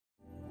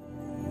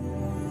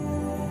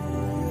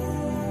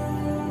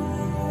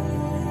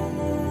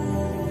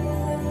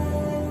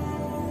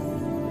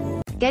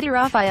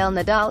GETTYRafael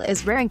Nadal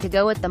is raring to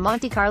go at the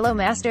Monte Carlo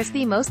Masters,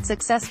 the most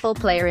successful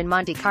player in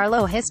Monte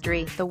Carlo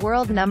history. The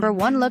world number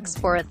one looks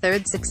for a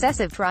third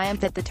successive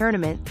triumph at the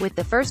tournament, with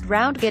the first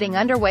round getting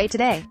underway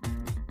today.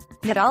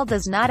 Nadal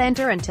does not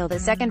enter until the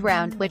second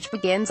round, which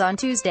begins on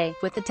Tuesday,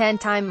 with the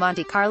 10-time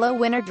Monte Carlo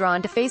winner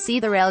drawn to face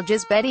either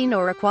Aljaz Bedene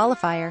or a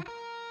qualifier.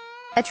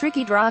 A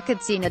tricky draw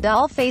could see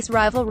Nadal face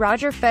rival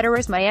Roger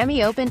Federer's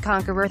Miami Open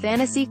conqueror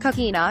Thanasi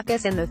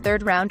Kokkinakis in the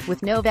third round,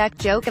 with Novak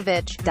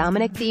Djokovic,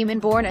 Dominic Thiem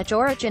and Borna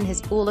Coric in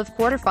his pool of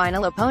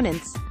quarterfinal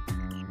opponents.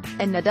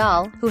 And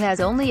Nadal, who has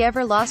only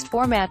ever lost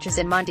 4 matches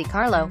in Monte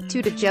Carlo,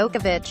 2 to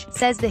Djokovic,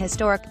 says the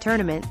historic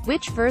tournament,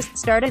 which first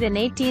started in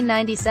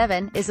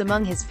 1897, is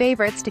among his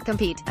favorites to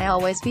compete. "I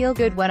always feel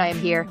good when I am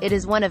here. It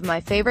is one of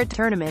my favorite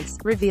tournaments,"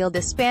 revealed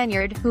the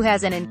Spaniard, who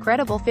has an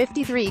incredible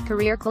 53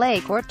 career clay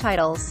court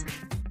titles.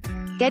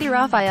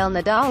 GETTYRafael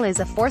Nadal is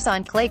a force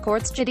on clay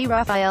courts.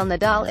 GETTYRafael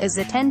Nadal is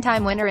a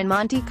 10-time winner in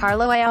Monte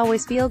Carlo. "I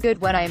always feel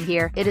good when I am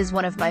here. It is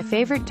one of my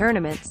favorite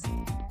tournaments.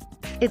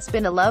 It's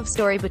been a love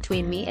story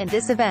between me and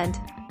this event."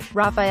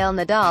 Rafael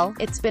Nadal: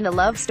 "It's been a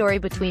love story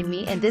between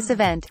me and this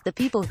event, the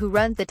people who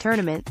run the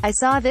tournament. I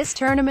saw this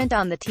tournament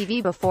on the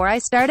TV before I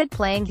started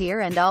playing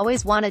here and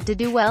always wanted to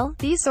do well.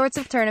 These sorts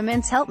of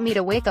tournaments help me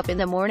to wake up in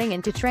the morning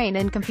and to train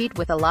and compete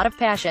with a lot of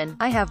passion.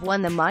 I have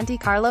won the Monte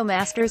Carlo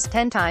Masters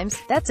 10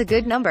 times, that's a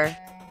good number.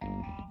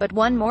 But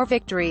one more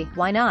victory,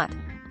 why not?"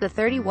 The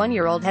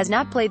 31-year-old has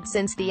not played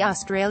since the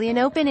Australian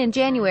Open in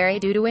January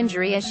due to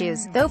injury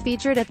issues, though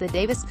featured at the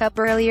Davis Cup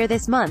earlier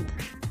this month.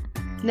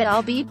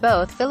 Nadal beat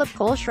both Philipp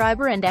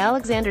Kohlschreiber and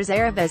Alexander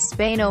Zverev as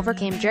Spain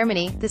overcame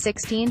Germany. The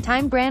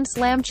 16-time Grand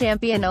Slam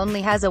champion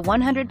only has a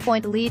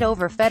 100-point lead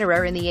over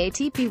Federer in the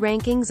ATP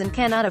rankings and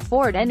cannot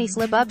afford any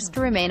slip-ups to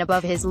remain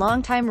above his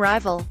longtime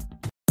rival.